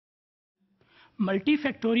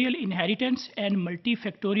multifactorial inheritance and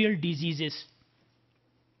multifactorial diseases.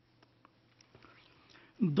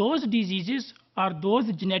 Those diseases are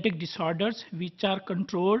those genetic disorders which are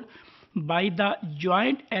controlled by the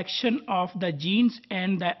joint action of the genes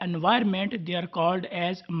and the environment. They are called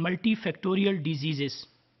as multifactorial diseases.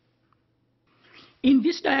 In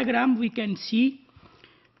this diagram, we can see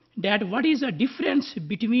that what is the difference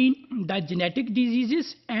between the genetic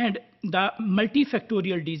diseases and the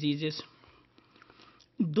multifactorial diseases.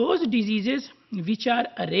 Those diseases which are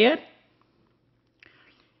rare,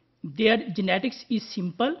 their genetics is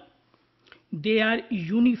simple, they are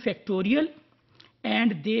unifactorial,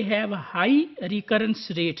 and they have a high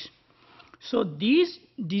recurrence rate. So these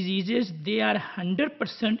diseases, they are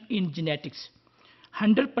 100% in genetics,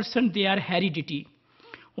 100% they are heredity.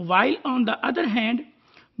 While on the other hand,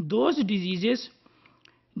 those diseases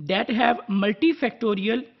that have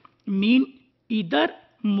multifactorial mean either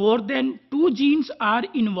more than 2 genes are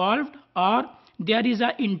involved or there is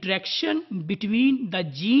an interaction between the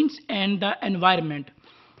genes and the environment.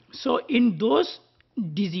 So in those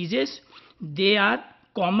diseases, they are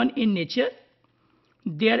common in nature,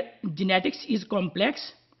 their genetics is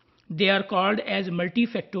complex, they are called as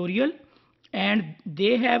multifactorial, and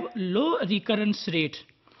they have low recurrence rate.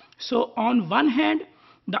 So on one hand,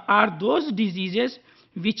 there are those diseases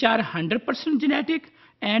which are 100% genetic,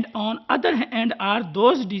 and on other hand are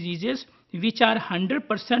those diseases which are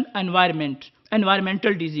 100%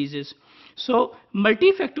 environmental diseases. So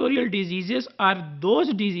multifactorial diseases are those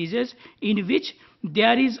diseases in which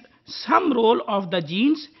there is some role of the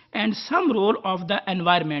genes and some role of the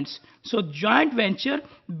environments. So joint venture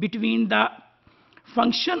between the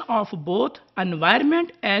function of both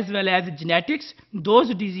environment as well as genetics, those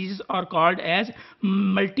diseases are called as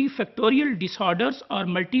multifactorial disorders or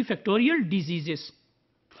multifactorial diseases.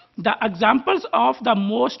 The examples of the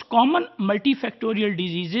most common multifactorial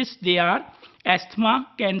diseases, they are asthma,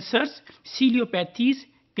 cancers, ciliopathies,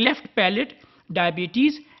 cleft palate,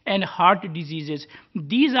 diabetes, and heart diseases.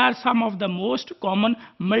 These are some of the most common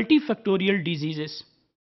multifactorial diseases.